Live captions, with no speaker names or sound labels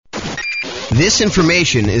This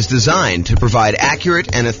information is designed to provide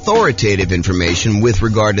accurate and authoritative information with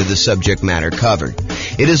regard to the subject matter covered.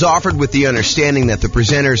 It is offered with the understanding that the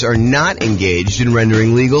presenters are not engaged in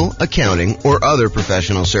rendering legal, accounting, or other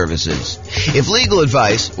professional services. If legal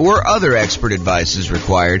advice or other expert advice is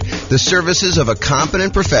required, the services of a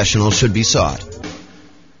competent professional should be sought.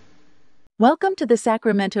 Welcome to the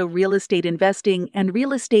Sacramento Real Estate Investing and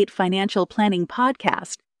Real Estate Financial Planning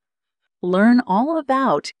Podcast. Learn all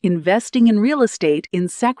about investing in real estate in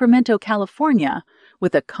Sacramento, California,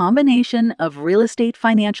 with a combination of real estate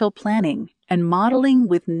financial planning and modeling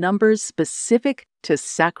with numbers specific to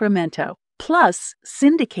Sacramento, plus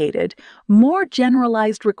syndicated, more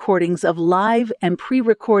generalized recordings of live and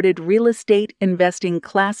pre-recorded real estate investing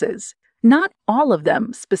classes, not all of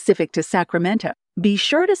them specific to Sacramento. Be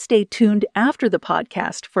sure to stay tuned after the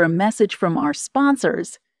podcast for a message from our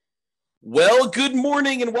sponsors. Well, good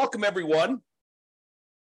morning and welcome, everyone.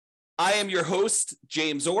 I am your host,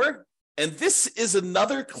 James Orr, and this is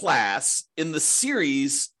another class in the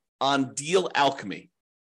series on Deal Alchemy.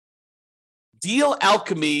 Deal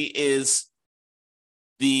Alchemy is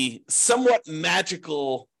the somewhat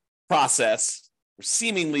magical process, or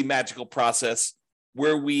seemingly magical process,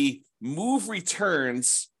 where we move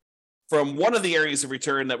returns from one of the areas of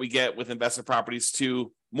return that we get with investment properties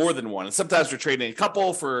to more than one. And sometimes we're trading a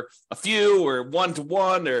couple for a few or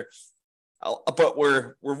one-to-one, but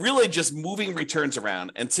we're really just moving returns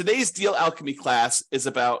around. And today's Deal Alchemy class is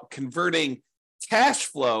about converting cash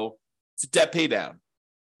flow to debt pay down.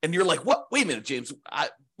 And you're like, what? Wait a minute, James.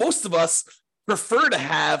 Most of us prefer to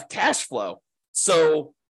have cash flow.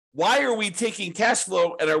 So why are we taking cash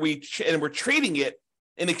flow and we're trading it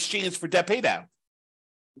in exchange for debt pay down?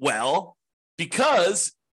 Well,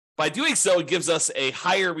 because by doing so, it gives us a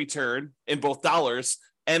higher return in both dollars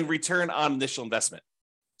and return on initial investment.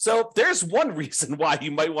 So there's one reason why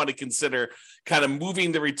you might want to consider kind of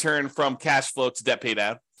moving the return from cash flow to debt pay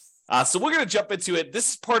down. So we're going to jump into it.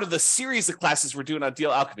 This is part of the series of classes we're doing on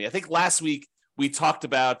Deal Alchemy. I think last week we talked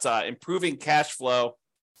about improving cash flow.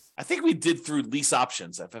 I think we did through lease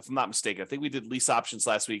options, if I'm not mistaken. I think we did lease options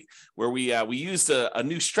last week where we used a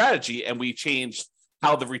new strategy and we changed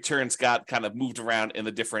how the returns got kind of moved around in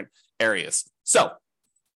the different areas. So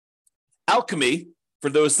alchemy, for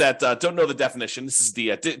those that don't know the definition, this is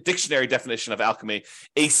the dictionary definition of alchemy,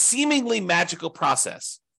 a seemingly magical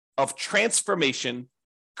process of transformation,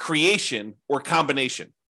 creation, or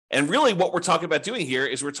combination. And really what we're talking about doing here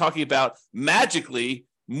is we're talking about magically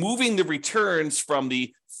moving the returns from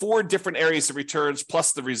the 4 different areas of returns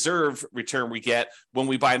plus the reserve return we get when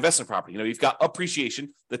we buy investment property. You've got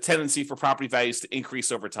appreciation, the tendency for property values to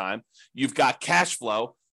increase over time. You've got cash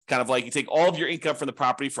flow, kind of like you take all of your income from the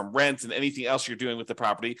property, from rent and anything else you're doing with the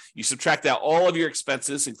property. You subtract out all of your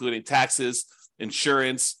expenses, including taxes,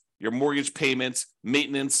 insurance, your mortgage payments,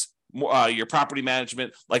 maintenance, your property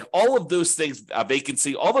management, like all of those things,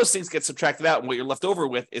 vacancy, all those things get subtracted out. And what you're left over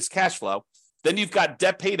with is cash flow. Then you've got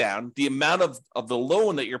debt pay down, the amount of the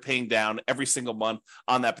loan that you're paying down every single month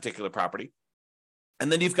on that particular property.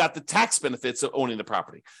 And then you've got the tax benefits of owning the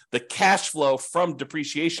property. The cash flow from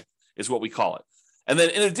depreciation is what we call it. And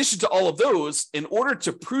then in addition to all of those, in order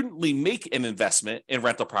to prudently make an investment in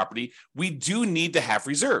rental property, we do need to have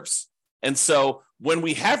reserves. And so when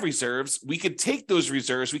we have reserves, we could take those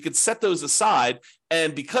reserves, we could set those aside.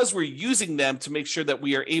 And because we're using them to make sure that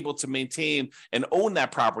we are able to maintain and own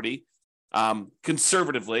that property,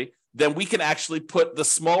 conservatively, then we can actually put the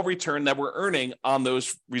small return that we're earning on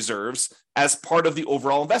those reserves as part of the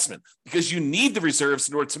overall investment. Because you need the reserves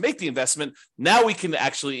in order to make the investment, now we can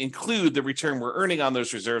actually include the return we're earning on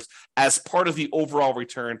those reserves as part of the overall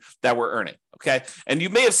return that we're earning, okay? And you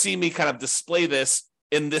may have seen me kind of display this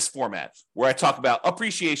in this format, where I talk about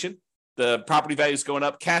appreciation, the property values going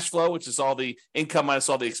up, cash flow, which is all the income minus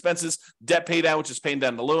all the expenses, debt pay down, which is paying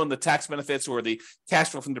down the loan, the tax benefits or the cash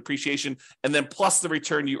flow from depreciation, and then plus the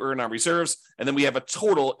return you earn on reserves. And then we have a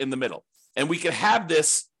total in the middle. And we can have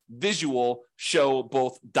this visual show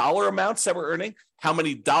both dollar amounts that we're earning, how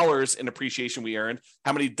many dollars in appreciation we earned,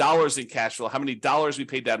 how many dollars in cash flow, how many dollars we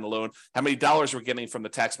paid down the loan, how many dollars we're getting from the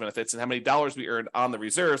tax benefits, and how many dollars we earned on the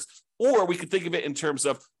reserves. Or we could think of it in terms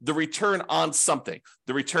of the return on something,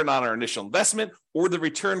 the return on our initial investment, or the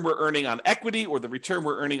return we're earning on equity, or the return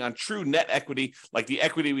we're earning on true net equity, like the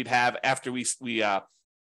equity we'd have after we sell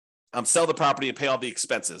the property and pay all the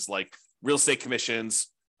expenses, like real estate commissions,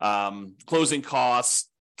 closing costs,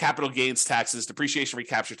 capital gains taxes, depreciation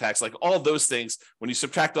recapture tax, like all of those things. When you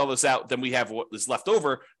subtract all those out, then we have what is left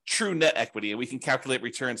over, true net equity, and we can calculate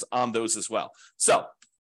returns on those as well. So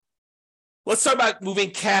let's talk about moving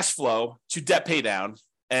cash flow to debt pay down.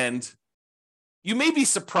 And you may be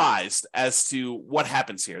surprised as to what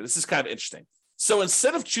happens here. This is kind of interesting. So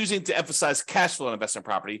instead of choosing to emphasize cash flow on investment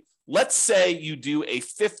property, let's say you do a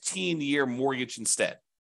 15-year mortgage instead.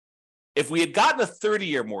 If we had gotten a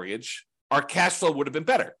 30-year mortgage, our cash flow would have been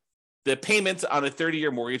better. The payment on a 30-year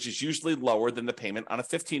mortgage is usually lower than the payment on a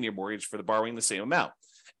 15-year mortgage for the borrowing the same amount.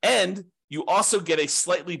 And you also get a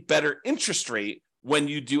slightly better interest rate when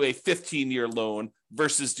you do a 15-year loan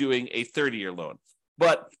versus doing a 30-year loan.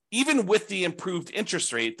 But even with the improved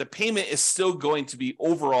interest rate, the payment is still going to be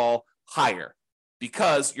overall higher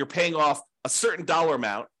because you're paying off a certain dollar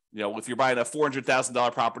amount. If you're buying a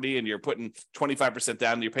 $400,000 property and you're putting 25%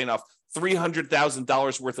 down, and you're paying off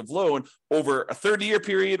 $300,000 worth of loan over a 30-year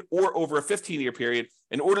period or over a 15-year period.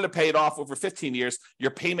 In order to pay it off over 15 years,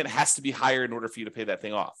 your payment has to be higher in order for you to pay that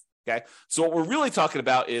thing off. Okay. So what we're really talking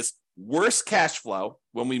about is worse cash flow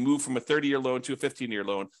when we move from a 30-year loan to a 15-year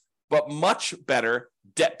loan, but much better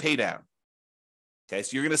debt pay down. Okay.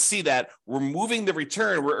 So you're going to see that we're moving the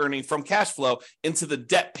return we're earning from cash flow into the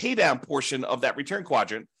debt pay down portion of that return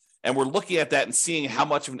quadrant. And we're looking at that and seeing how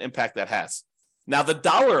much of an impact that has. Now, the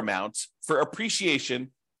dollar amount for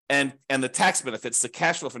appreciation and the tax benefits, the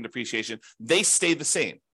cash flow from depreciation, they stay the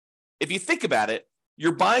same. If you think about it,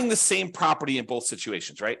 you're buying the same property in both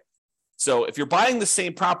situations, right? So if you're buying the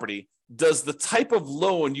same property, does the type of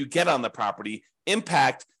loan you get on the property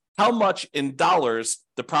impact how much in dollars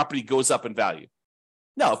the property goes up in value?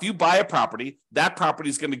 No, if you buy a property, that property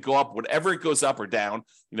is going to go up whatever it goes up or down,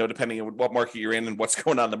 depending on what market you're in and what's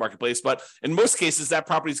going on in the marketplace. But in most cases, that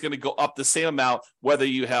property is going to go up the same amount, whether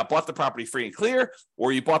you have bought the property free and clear,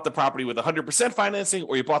 or you bought the property with 100% financing,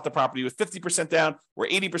 or you bought the property with 50% down, or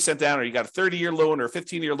 80% down, or you got a 30-year loan or a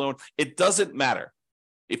 15-year loan. It doesn't matter.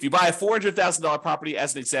 If you buy a $400,000 property,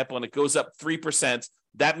 as an example, and it goes up 3%,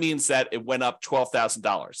 that means that it went up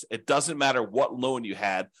 $12,000. It doesn't matter what loan you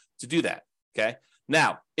had to do that, okay?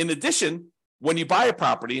 Now, in addition, when you buy a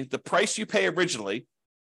property, the price you pay originally,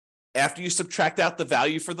 after you subtract out the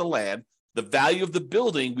value for the land, the value of the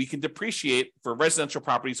building we can depreciate for residential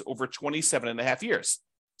properties over 27 and a half years.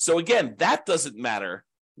 So again, that doesn't matter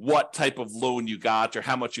what type of loan you got or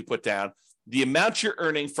how much you put down. The amount you're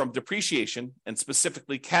earning from depreciation, and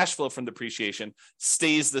specifically cash flow from depreciation,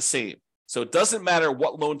 stays the same. So it doesn't matter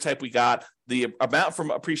what loan type we got, the amount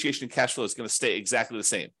from appreciation and cash flow is going to stay exactly the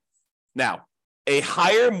same. Now, a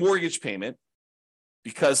higher mortgage payment,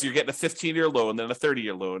 because you're getting a 15-year loan than a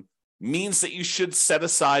 30-year loan, means that you should set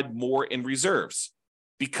aside more in reserves.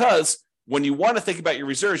 Because when you want to think about your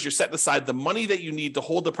reserves, you're setting aside the money that you need to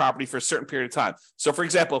hold the property for a certain period of time. So for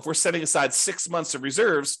example, if we're setting aside 6 months of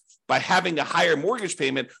reserves, by having a higher mortgage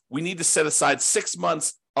payment, we need to set aside 6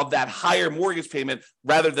 months of that higher mortgage payment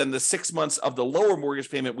rather than the 6 months of the lower mortgage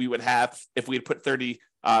payment we would have if we had put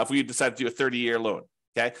if we decided to do a 30-year loan.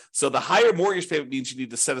 Okay, so the higher mortgage payment means you need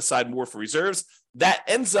to set aside more for reserves. That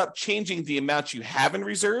ends up changing the amount you have in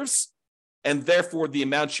reserves and therefore the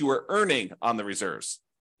amount you are earning on the reserves.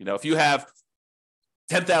 If you have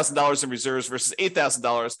 $10,000 in reserves versus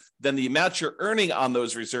 $8,000, then the amount you're earning on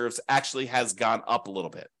those reserves actually has gone up a little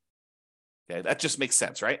bit. Okay, that just makes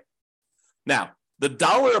sense, right? Now, the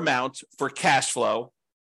dollar amount for cash flow,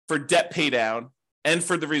 for debt pay down, and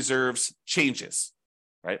for the reserves changes,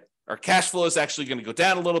 right? Our cash flow is actually going to go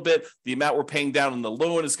down a little bit. The amount we're paying down on the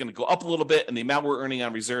loan is going to go up a little bit, and the amount we're earning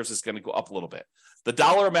on reserves is going to go up a little bit. The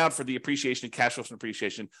dollar amount for the appreciation and cash flow from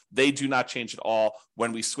appreciation, they do not change at all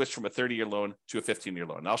when we switch from a 30-year loan to a 15-year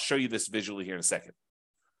loan. And I'll show you this visually here in a second.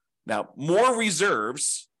 Now, more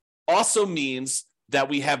reserves also means that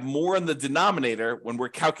we have more in the denominator when we're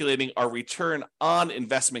calculating our return on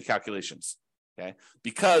investment calculations, okay?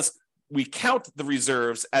 Because we count the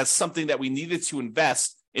reserves as something that we needed to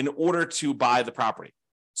invest in order to buy the property.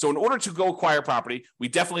 So in order to go acquire property, we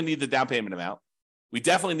definitely need the down payment amount. We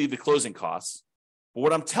definitely need the closing costs. But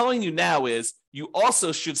what I'm telling you now is you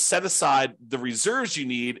also should set aside the reserves you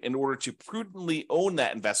need in order to prudently own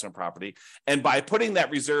that investment property. And by putting that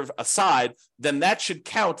reserve aside, then that should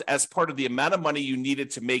count as part of the amount of money you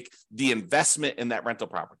needed to make the investment in that rental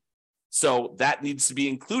property. So that needs to be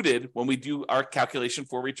included when we do our calculation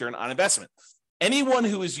for return on investment. Anyone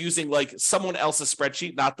who is using like someone else's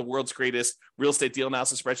spreadsheet, not the world's greatest real estate deal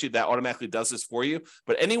analysis spreadsheet that automatically does this for you,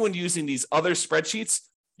 but anyone using these other spreadsheets,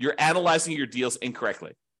 you're analyzing your deals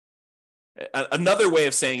incorrectly. Another way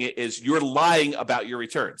of saying it is you're lying about your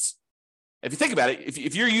returns. If you think about it,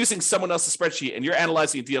 if you're using someone else's spreadsheet and you're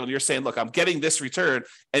analyzing a deal and you're saying, look, I'm getting this return,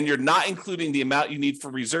 and you're not including the amount you need for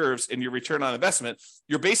reserves in your return on investment,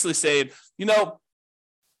 you're basically saying,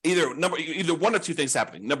 either one or two things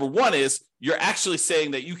happening. Number one is you're actually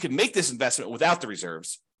saying that you can make this investment without the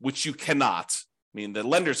reserves, which you cannot. I mean, the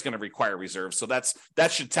lender's going to require reserves. So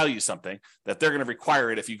that should tell you something, that they're going to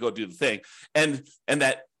require it if you go do the thing. And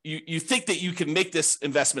that you think that you can make this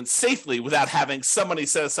investment safely without having some money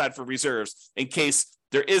set aside for reserves in case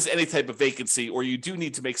there is any type of vacancy, or you do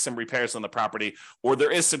need to make some repairs on the property, or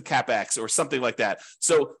there is some CapEx or something like that.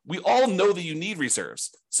 So we all know that you need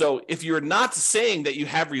reserves. So if you're not saying that you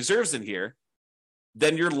have reserves in here,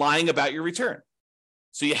 then you're lying about your return.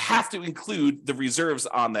 So you have to include the reserves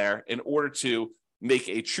on there in order to make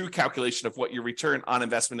a true calculation of what your return on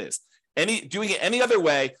investment is. Doing it any other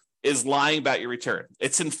way is lying about your return.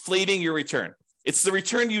 It's inflating your return. It's the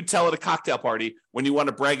return you tell at a cocktail party when you want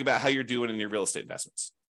to brag about how you're doing in your real estate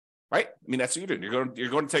investments, right? I mean, that's what you're doing. You're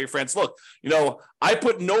going to tell your friends, look, I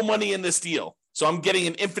put no money in this deal, so I'm getting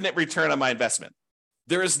an infinite return on my investment.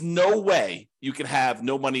 There is no way you can have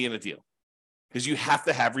no money in a deal because you have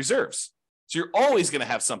to have reserves. So you're always going to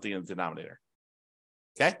have something in the denominator.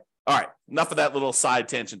 Okay? All right. Enough of that little side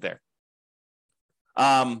tangent there.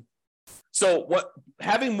 So what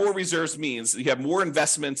having more reserves means, you have more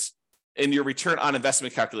investments in your return on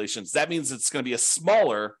investment calculations. That means it's going to be a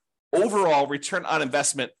smaller overall return on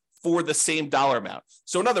investment for the same dollar amount.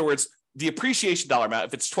 So in other words, the appreciation dollar amount,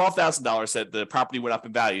 if it's $12,000 that the property went up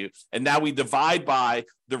in value, and now we divide by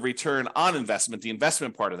the return on investment, the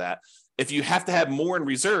investment part of that, if you have to have more in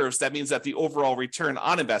reserves, that means that the overall return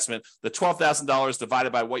on investment, the $12,000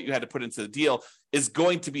 divided by what you had to put into the deal, is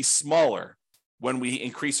going to be smaller when we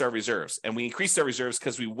increase our reserves. And we increased our reserves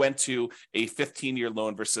because we went to a 15-year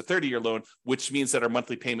loan versus a 30-year loan, which means that our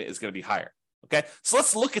monthly payment is going to be higher. Okay, so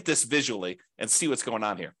let's look at this visually and see what's going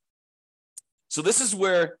on here. So this is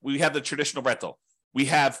where we have the traditional rental. We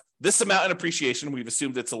have this amount in appreciation. We've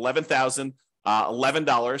assumed it's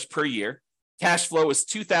 $11,011 per year. Cash flow is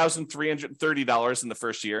 $2,330 in the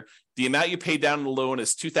first year. The amount you pay down in the loan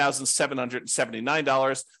is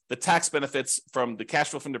 $2,779. The tax benefits from the cash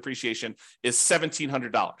flow from depreciation is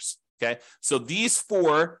 $1,700. Okay, so these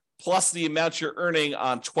four plus the amount you're earning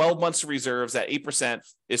on 12 months of reserves at 8%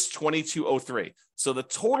 is $2,203. So the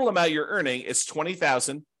total amount you're earning is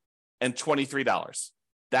 $20,023.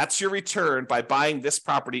 That's your return by buying this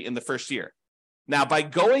property in the first year. Now, by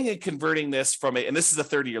going and converting this and this is a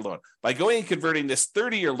 30-year loan, by going and converting this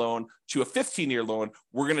 30-year loan to a 15-year loan,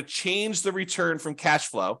 we're going to change the return from cash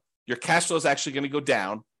flow. Your cash flow is actually going to go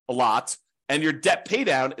down a lot, and your debt pay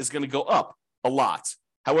down is going to go up a lot.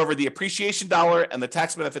 However, the appreciation dollar and the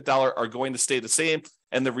tax benefit dollar are going to stay the same,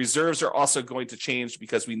 and the reserves are also going to change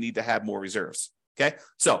because we need to have more reserves. Okay,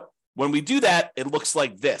 so when we do that, it looks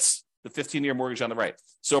like this, the 15-year mortgage on the right.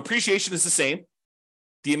 So appreciation is the same.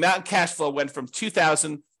 The amount in cash flow went from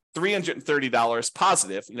 $2,330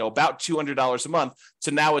 positive, about $200 a month,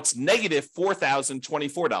 to now it's negative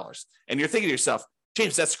 $4,024. And you're thinking to yourself,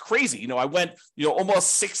 James, that's crazy. I went,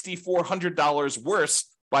 almost $6,400 worse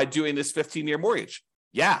by doing this 15-year mortgage.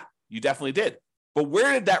 Yeah, you definitely did. But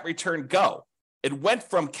where did that return go? It went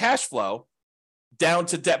from cash flow down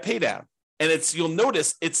to debt pay down. And you'll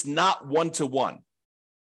notice it's not one-to-one.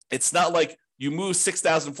 It's not like you move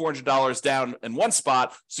 $6,400 down in one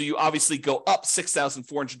spot, so you obviously go up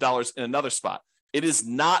 $6,400 in another spot. It is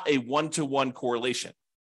not a one-to-one correlation.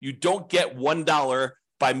 You don't get $1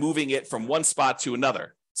 by moving it from one spot to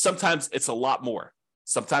another. Sometimes it's a lot more.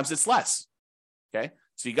 Sometimes it's less. Okay,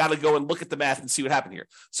 so you got to go and look at the math and see what happened here.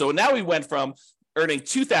 So now we went from earning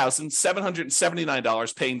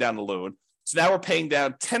 $2,779 paying down the loan. So now we're paying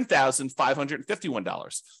down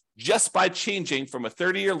 $10,551 just by changing from a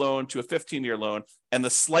 30-year loan to a 15-year loan and the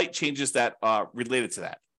slight changes that related to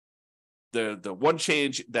that. The one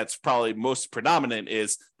change that's probably most predominant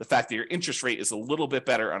is the fact that your interest rate is a little bit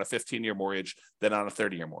better on a 15-year mortgage than on a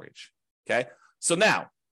 30-year mortgage. Okay, so now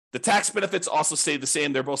the tax benefits also stay the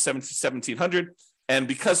same. They're both $1,700. And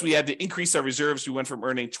because we had to increase our reserves, we went from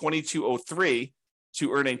earning $2,203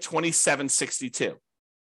 to earning $2,762.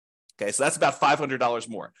 Okay, so that's about $500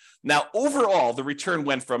 more. Now, overall, the return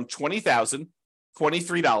went from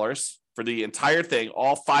 $20,023 for the entire thing,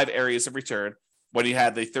 all 5 areas of return, when you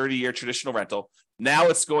had the 30-year traditional rental. Now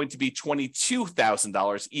it's going to be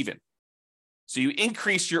 $22,000 even. So you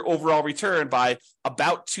increased your overall return by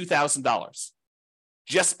about $2,000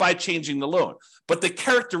 just by changing the loan. But the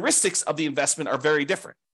characteristics of the investment are very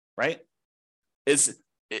different, right? Is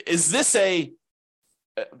this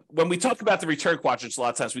when we talk about the return quadrants, a lot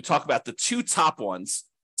of times we talk about the 2 top ones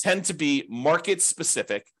tend to be market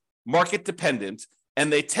specific, market dependent,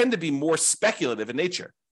 and they tend to be more speculative in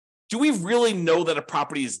nature. Do we really know that a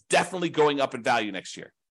property is definitely going up in value next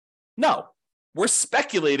year? No. we're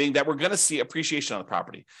speculating that we're going to see appreciation on the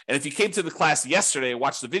property. And if you came to the class yesterday,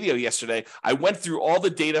 watched the video yesterday, I went through all the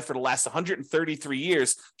data for the last 133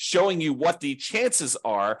 years, showing you what the chances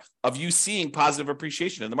are of you seeing positive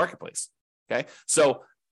appreciation in the marketplace. Okay, so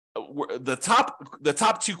the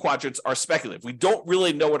top two quadrants are speculative. We don't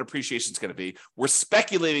really know what appreciation is going to be. We're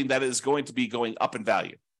speculating that it is going to be going up in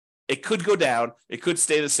value. It could go down. It could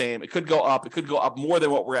stay the same. It could go up. It could go up more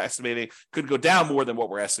than what we're estimating. It could go down more than what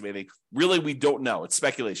we're estimating. Really, we don't know. It's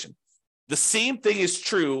speculation. The same thing is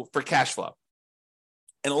true for cash flow.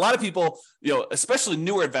 And a lot of people, especially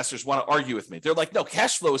newer investors, want to argue with me. They're like, no,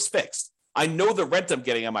 cash flow is fixed. I know the rent I'm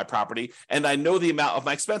getting on my property, and I know the amount of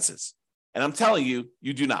my expenses. And I'm telling you,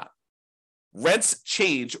 you do not. Rents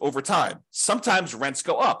change over time. Sometimes rents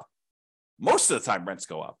go up. Most of the time, rents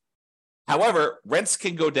go up. However, rents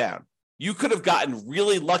can go down. You could have gotten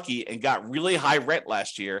really lucky and got really high rent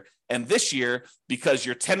last year. And this year, because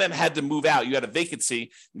your tenant had to move out, you had a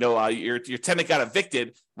vacancy, your tenant got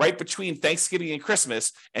evicted right between Thanksgiving and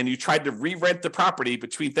Christmas, and you tried to re-rent the property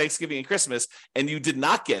between Thanksgiving and Christmas, and you did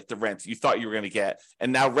not get the rent you thought you were going to get,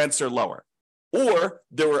 and now rents are lower. Or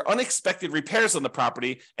there were unexpected repairs on the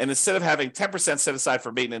property, and instead of having 10% set aside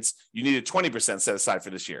for maintenance, you needed 20% set aside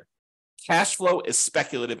for this year. Cash flow is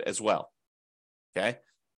speculative as well. Okay,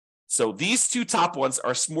 so these two top ones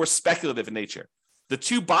are more speculative in nature. The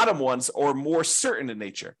two bottom ones are more certain in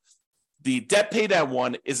nature. The debt paydown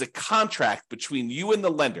one is a contract between you and the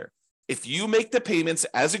lender. If you make the payments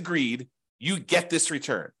as agreed, you get this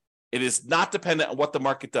return. It is not dependent on what the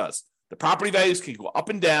market does. The property values can go up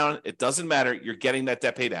and down. It doesn't matter. You're getting that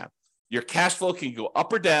debt paydown. Your cash flow can go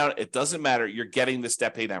up or down. It doesn't matter. You're getting this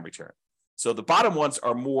debt paydown return. So the bottom ones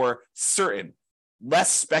are more certain,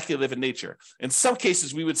 less speculative in nature. In some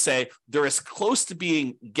cases, we would say they're as close to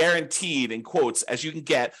being guaranteed, in quotes, as you can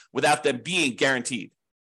get without them being guaranteed.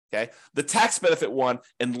 Okay. The tax benefit one,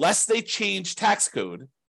 unless they change tax code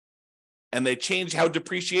and they change how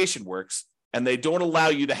depreciation works, and they don't allow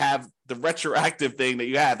you to have the retroactive thing that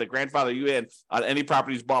you had, the grandfather you in on any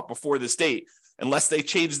properties bought before this date, unless they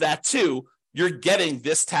change that too, you're getting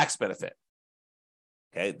this tax benefit.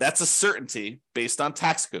 Okay. That's a certainty based on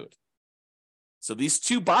tax code. So these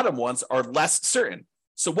two bottom ones are less certain.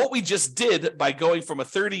 So what we just did by going from a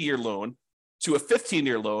 30-year loan to a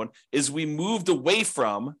 15-year loan is we moved away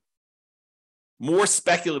from more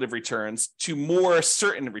speculative returns to more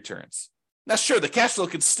certain returns. Now, sure, the cash flow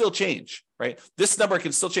can still change, right? This number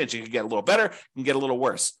can still change. It can get a little better, it can get a little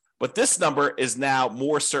worse. But this number is now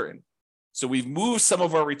more certain. So we've moved some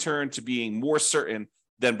of our return to being more certain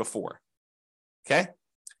than before. Okay?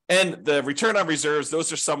 And the return on reserves,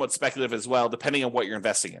 those are somewhat speculative as well, depending on what you're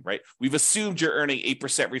investing in, right? We've assumed you're earning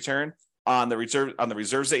 8% return on the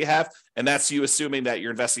reserves that you have, and that's you assuming that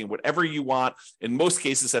you're investing in whatever you want. In most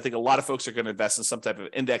cases, I think a lot of folks are going to invest in some type of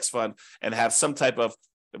index fund and have some type of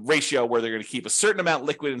ratio where they're going to keep a certain amount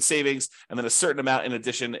liquid in savings and then a certain amount in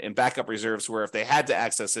addition in backup reserves, where if they had to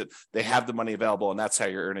access it, they have the money available, and that's how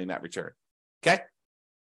you're earning that return. Okay?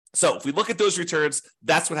 So if we look at those returns,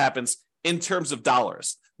 that's what happens in terms of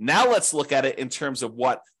dollars. Now let's look at it in terms of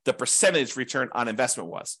what the percentage return on investment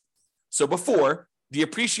was. So before, the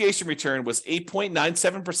appreciation return was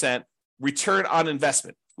 8.97% return on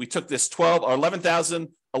investment. We took this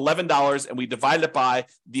 $11,011 and we divided it by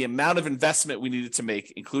the amount of investment we needed to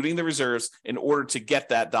make, including the reserves, in order to get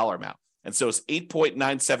that dollar amount. And so it's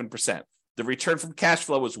 8.97%. The return from cash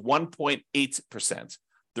flow was 1.8%.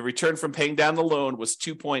 The return from paying down the loan was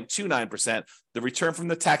 2.29%. The return from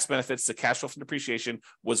the tax benefits, the cash flow from depreciation,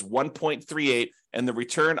 was 1.38%, and the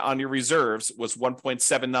return on your reserves was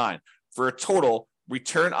 1.79%, for a total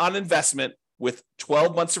return on investment with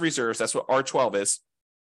 12 months of reserves, that's what R12 is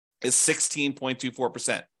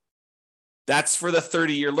 16.24%. That's for the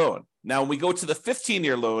 30-year loan. Now, when we go to the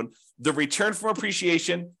 15-year loan, the return from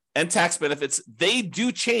appreciation and tax benefits, they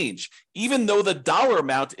do change, even though the dollar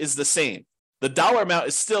amount is the same. The dollar amount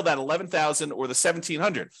is still that $11,000 or the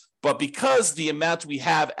 $1,700, but because the amount we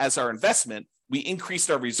have as our investment, we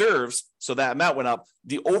increased our reserves, so that amount went up.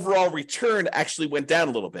 The overall return actually went down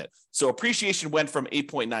a little bit. So appreciation went from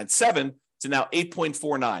 8.97 to now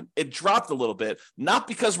 8.49. It dropped a little bit, not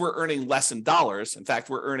because we're earning less in dollars. In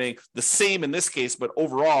fact, we're earning the same in this case, but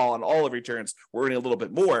overall on all of returns, we're earning a little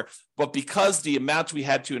bit more, but because the amount we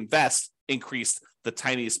had to invest increased the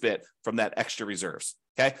tiniest bit from that extra reserves.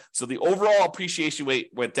 Okay, so the overall appreciation rate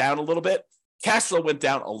went down a little bit. Cash flow went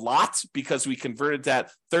down a lot because we converted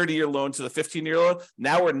that 30-year loan to the 15-year loan.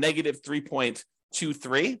 Now we're negative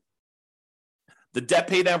 3.23. The debt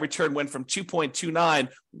paydown return went from 2.29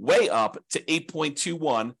 way up to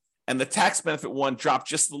 8.21, and the tax benefit one dropped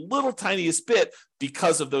just the little tiniest bit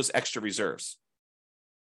because of those extra reserves.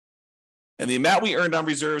 And the amount we earned on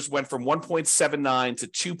reserves went from 1.79 to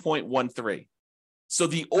 2.13. So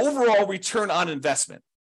the overall return on investment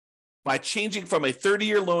by changing from a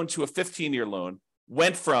 30-year loan to a 15-year loan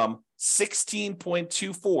went from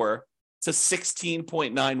 16.24 to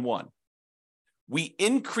 16.91. We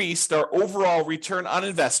increased our overall return on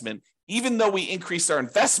investment, even though we increased our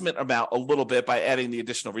investment amount a little bit by adding the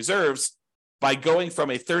additional reserves, by going from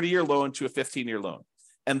a 30-year loan to a 15-year loan.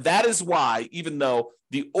 And that is why, even though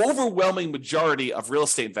the overwhelming majority of real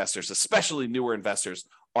estate investors, especially newer investors,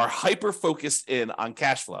 are hyper-focused in on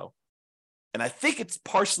cash flow, and I think it's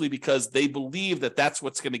partially because they believe that that's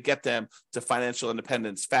what's going to get them to financial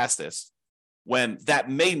independence fastest, when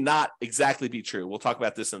that may not exactly be true. We'll talk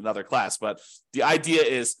about this in another class, but the idea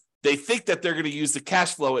is they think that they're going to use the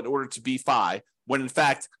cash flow in order to be FI, when in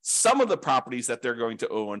fact, some of the properties that they're going to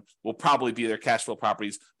own will probably be their cash flow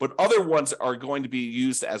properties, but other ones are going to be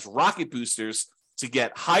used as rocket boosters to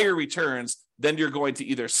get higher returns. Then you're going to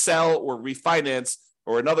either sell or refinance,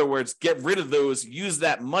 or in other words, get rid of those, use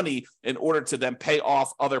that money in order to then pay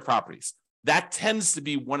off other properties. That tends to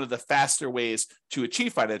be one of the faster ways to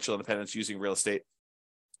achieve financial independence using real estate.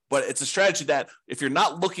 But it's a strategy that if you're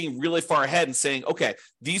not looking really far ahead and saying, okay,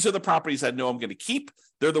 these are the properties I know I'm going to keep,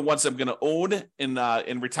 they're the ones I'm going to own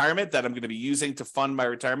in retirement that I'm going to be using to fund my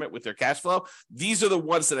retirement with their cash flow. These are the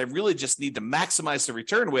ones that I really just need to maximize the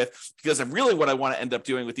return with, because what I want to end up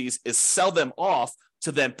doing with these is sell them off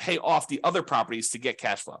to then pay off the other properties to get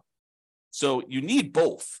cash flow. So you need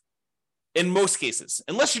both in most cases,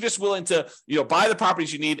 unless you're just willing to buy the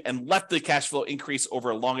properties you need and let the cash flow increase over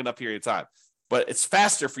a long enough period of time. But it's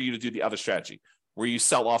faster for you to do the other strategy, where you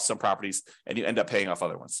sell off some properties and you end up paying off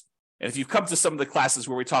other ones. And if you come to some of the classes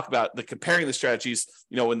where we talk about comparing the strategies,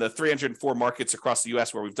 in the 304 markets across the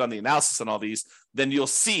US where we've done the analysis on all these, then you'll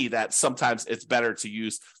see that sometimes it's better to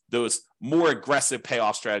use those more aggressive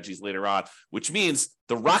payoff strategies later on, which means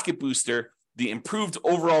the rocket booster, the improved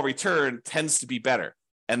overall return, tends to be better.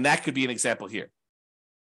 And that could be an example here.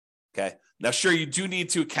 Okay. Now, sure, you do need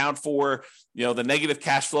to account for, the negative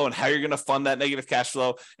cash flow and how you're going to fund that negative cash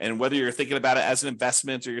flow, and whether you're thinking about it as an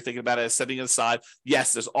investment or you're thinking about it as setting it aside.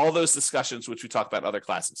 Yes, there's all those discussions, which we talk about in other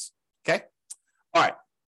classes. Okay. All right.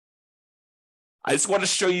 I just want to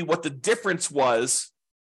show you what the difference was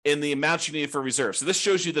in the amount you needed for reserve. So this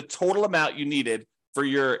shows you the total amount you needed for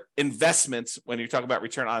your investments when you're talking about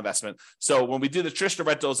return on investment. So when we did the traditional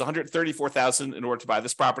rental, it's $134,000 in order to buy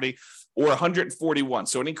this property, or $141,000.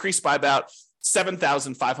 So it increased by about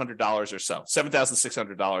 $7,500 or so.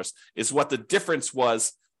 $7,600 is what the difference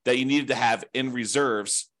was that you needed to have in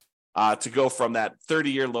reserves to go from that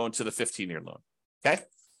 30-year loan to the 15-year loan. Okay.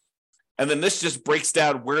 And then this just breaks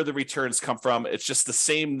down where the returns come from. It's just the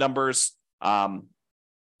same numbers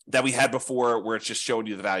that we had before, where it's just showing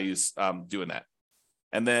you the values doing that.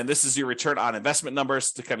 And then this is your return on investment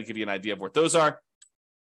numbers to kind of give you an idea of what those are.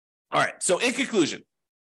 All right. So in conclusion,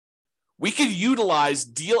 we could utilize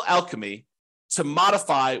deal alchemy to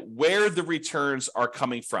modify where the returns are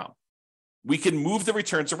coming from. We can move the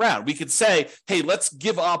returns around. We could say, hey, let's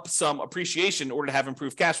give up some appreciation in order to have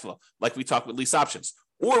improved cash flow, like we talked with lease options.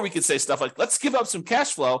 Or we could say stuff like, let's give up some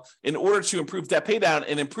cash flow in order to improve debt pay down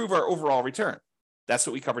and improve our overall return. That's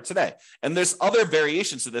what we covered today. And there's other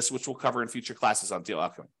variations to this, which we'll cover in future classes on deal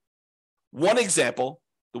alchemy. One example,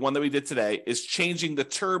 the one that we did today, is changing the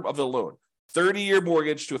term of the loan, 30-year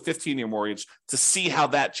mortgage to a 15-year mortgage, to see how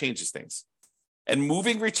that changes things. And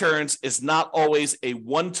moving returns is not always a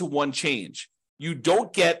one-to-one change. You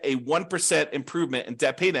don't get a 1% improvement in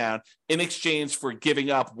debt pay down in exchange for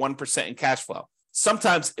giving up 1% in cash flow.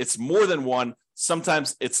 Sometimes it's more than one,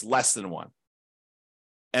 sometimes it's less than one.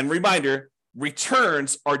 And reminder,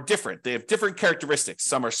 returns are different. They have different characteristics.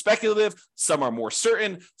 Some are speculative, some are more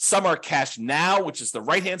certain, some are cash now, which is the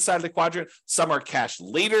right-hand side of the quadrant, some are cash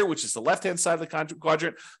later, which is the left-hand side of the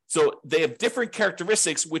quadrant. So they have different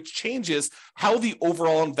characteristics, which changes how the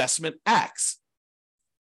overall investment acts.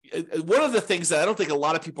 One of the things that I don't think a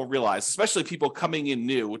lot of people realize, especially people coming in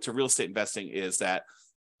new to real estate investing, is that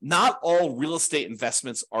not all real estate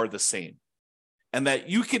investments are the same, and that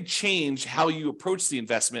you can change how you approach the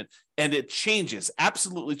investment, and it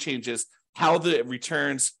absolutely changes how the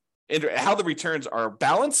returns are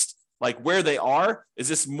balanced, like where they are. Is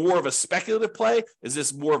this more of a speculative play? Is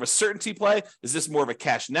this more of a certainty play? Is this more of a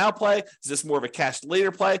cash now play? Is this more of a cash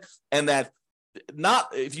later play? And that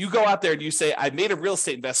if you go out there and you say, I made a real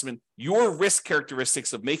estate investment, your risk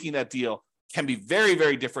characteristics of making that deal can be very,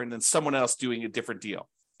 very different than someone else doing a different deal,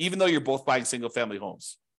 even though you're both buying single family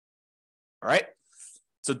homes. All right.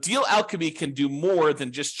 So deal alchemy can do more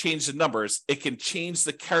than just change the numbers. It can change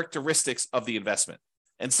the characteristics of the investment.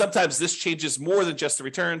 And sometimes this changes more than just the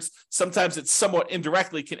returns. Sometimes it somewhat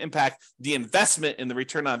indirectly can impact the investment in the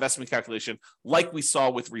return on investment calculation, like we saw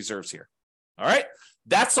with reserves here. All right,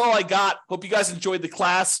 that's all I got. Hope you guys enjoyed the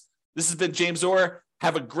class. This has been James Orr.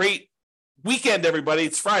 Have a great weekend, everybody.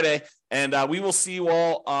 It's Friday, and we will see you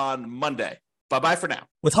all on Monday. Bye-bye for now.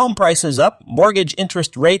 With home prices up, mortgage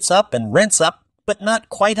interest rates up, and rents up, but not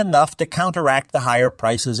quite enough to counteract the higher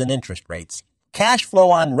prices and interest rates, cash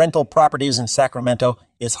flow on rental properties in Sacramento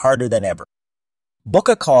is harder than ever. Book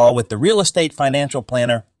a call with the Real Estate Financial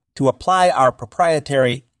Planner to apply our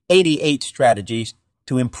proprietary 88 strategies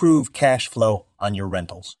to improve cash flow on your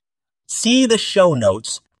rentals. See the show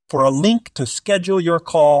notes for a link to schedule your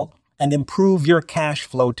call and improve your cash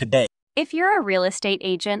flow today. If you're a real estate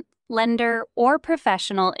agent, lender, or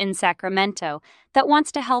professional in Sacramento that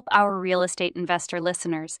wants to help our real estate investor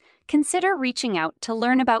listeners, consider reaching out to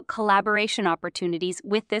learn about collaboration opportunities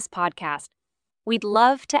with this podcast. We'd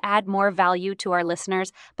love to add more value to our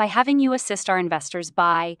listeners by having you assist our investors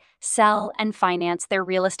buy, sell, and finance their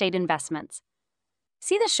real estate investments.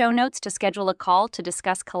 See the show notes to schedule a call to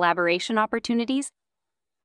discuss collaboration opportunities.